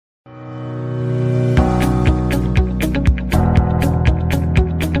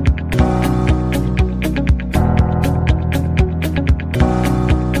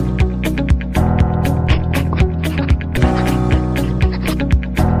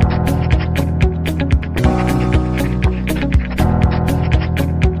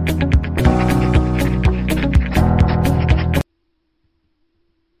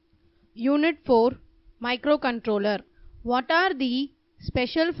microcontroller. What are the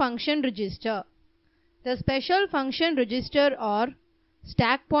special function register? The special function register are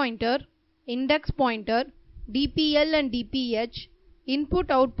stack pointer, index pointer, DPL and DPH,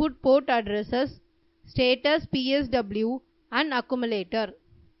 input-output port addresses, status PSW and accumulator.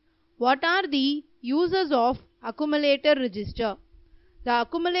 What are the uses of accumulator register? The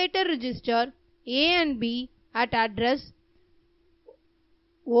accumulator register A and B at address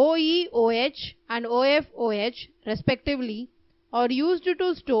OEOH and OFOH respectively are used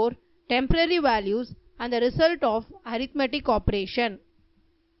to store temporary values and the result of arithmetic operation.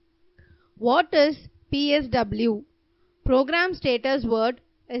 What is PSW? Program status word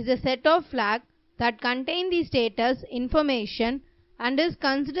is the set of flags that contain the status information and is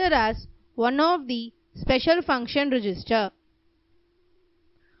considered as one of the special function register.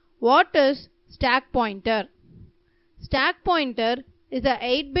 What is stack pointer? Stack pointer is a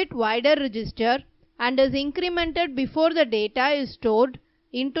 8-bit wider register and is incremented before the data is stored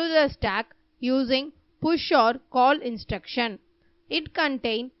into the stack using push or call instruction. It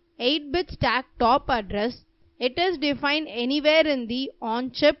contains 8-bit stack top address. It is defined anywhere in the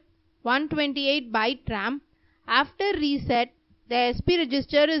on-chip 128-byte RAM. After reset, the SP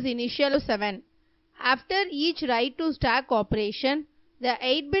register is initial 7. After each write to stack operation, the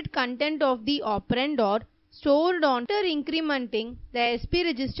 8-bit content of the operand are stored on. After incrementing the SP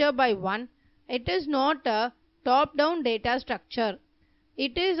register by 1, it is not a top-down data structure.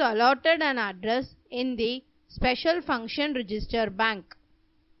 It is allotted an address in the special function register bank.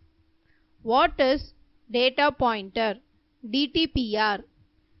 What is data pointer? DTPR.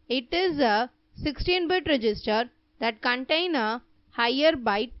 It is a 16-bit register that contains a higher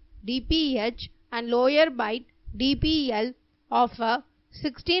byte DPH and lower byte DPL of a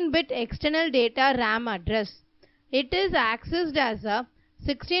 16-bit external data RAM address. It is accessed as a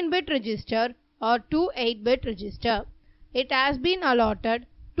 16-bit register or 2 8-bit register. It has been allotted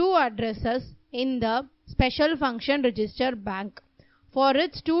 2 addresses in the special function register bank for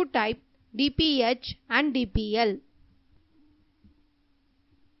its 2 type DPH and DPL.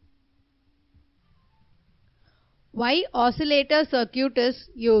 Why oscillator circuit is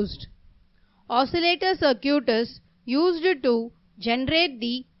used? Oscillator circuit is used to generate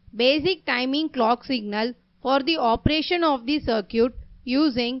the basic timing clock signal for the operation of the circuit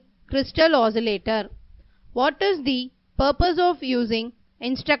using crystal oscillator. What is the purpose of using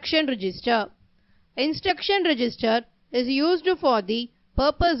instruction register? Instruction register is used for the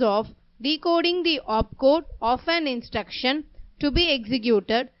purpose of decoding the opcode of an instruction to be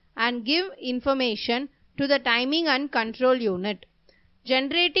executed and give information to the timing and control unit,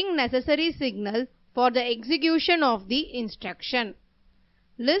 generating necessary signal for the execution of the instruction.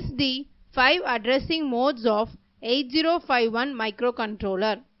 List the 5 addressing modes of 8051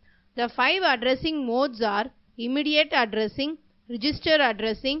 microcontroller. The 5 addressing modes are immediate addressing, register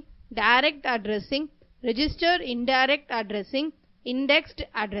addressing, direct addressing, register indirect addressing, indexed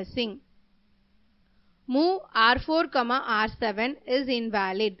addressing. Move R4, R7 is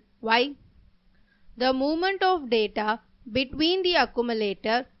invalid. Why? The movement of data between the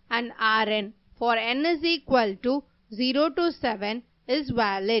accumulator and Rn for n is equal to 0 to 7 is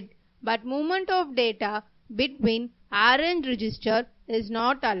valid, but movement of data between Rn register is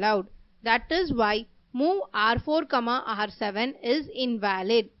not allowed. That is why move R4, R7 is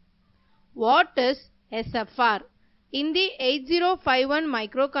invalid. What is SFR? In the 8051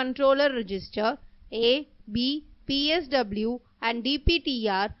 microcontroller register, A, B, PSW and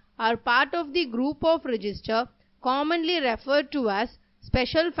DPTR are part of the group of register commonly referred to as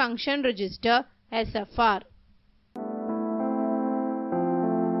special function register SFR.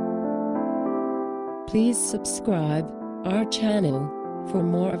 Please subscribe our channel for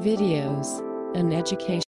more videos and education.